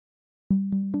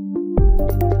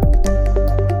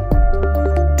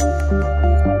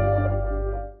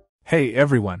Hey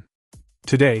everyone!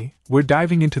 Today, we're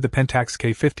diving into the Pentax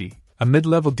K-50, a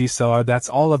mid-level DSLR that's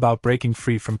all about breaking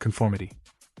free from conformity.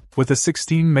 With a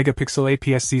 16-megapixel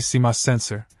APS-C CMOS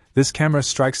sensor, this camera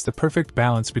strikes the perfect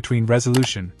balance between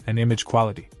resolution and image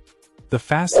quality. The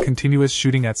fast, continuous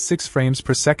shooting at 6 frames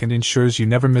per second ensures you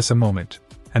never miss a moment,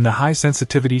 and the high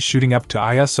sensitivity shooting up to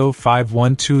ISO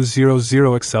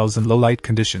 51200 excels in low-light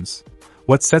conditions.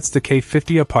 What sets the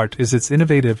K-50 apart is its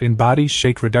innovative in-body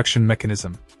shake reduction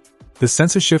mechanism. The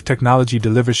sensor shift technology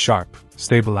delivers sharp,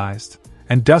 stabilized,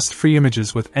 and dust-free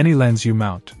images with any lens you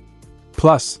mount.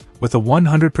 Plus, with a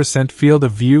 100% field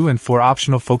of view and 4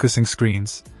 optional focusing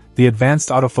screens, the advanced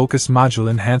autofocus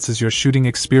module enhances your shooting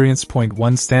experience.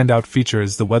 One standout feature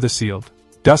is the weather-sealed,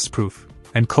 dust-proof,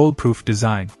 and cold-proof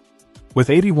design. With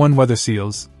 81 weather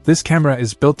seals, this camera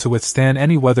is built to withstand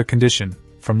any weather condition,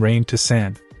 from rain to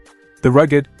sand. The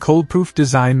rugged, cold-proof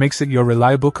design makes it your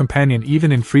reliable companion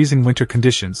even in freezing winter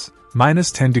conditions,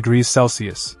 minus 10 degrees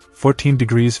Celsius, 14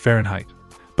 degrees Fahrenheit.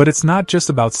 But it's not just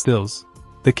about stills.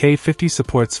 The K-50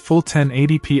 supports full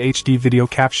 1080p HD video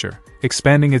capture,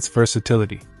 expanding its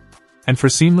versatility. And for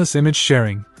seamless image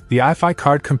sharing, the Wi-Fi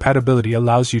card compatibility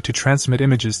allows you to transmit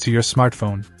images to your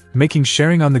smartphone, making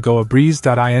sharing on the go a breeze.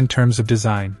 In terms of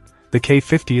design, the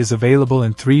K-50 is available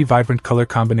in 3 vibrant color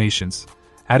combinations,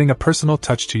 adding a personal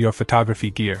touch to your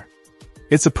photography gear.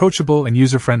 It's approachable and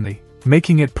user-friendly,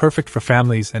 making it perfect for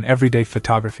families and everyday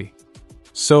photography.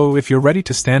 So if you're ready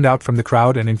to stand out from the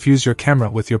crowd and infuse your camera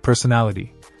with your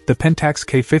personality, the Pentax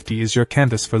K-50 is your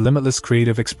canvas for limitless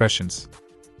creative expressions.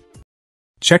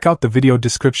 Check out the video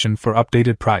description for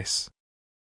updated price.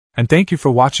 And thank you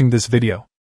for watching this video.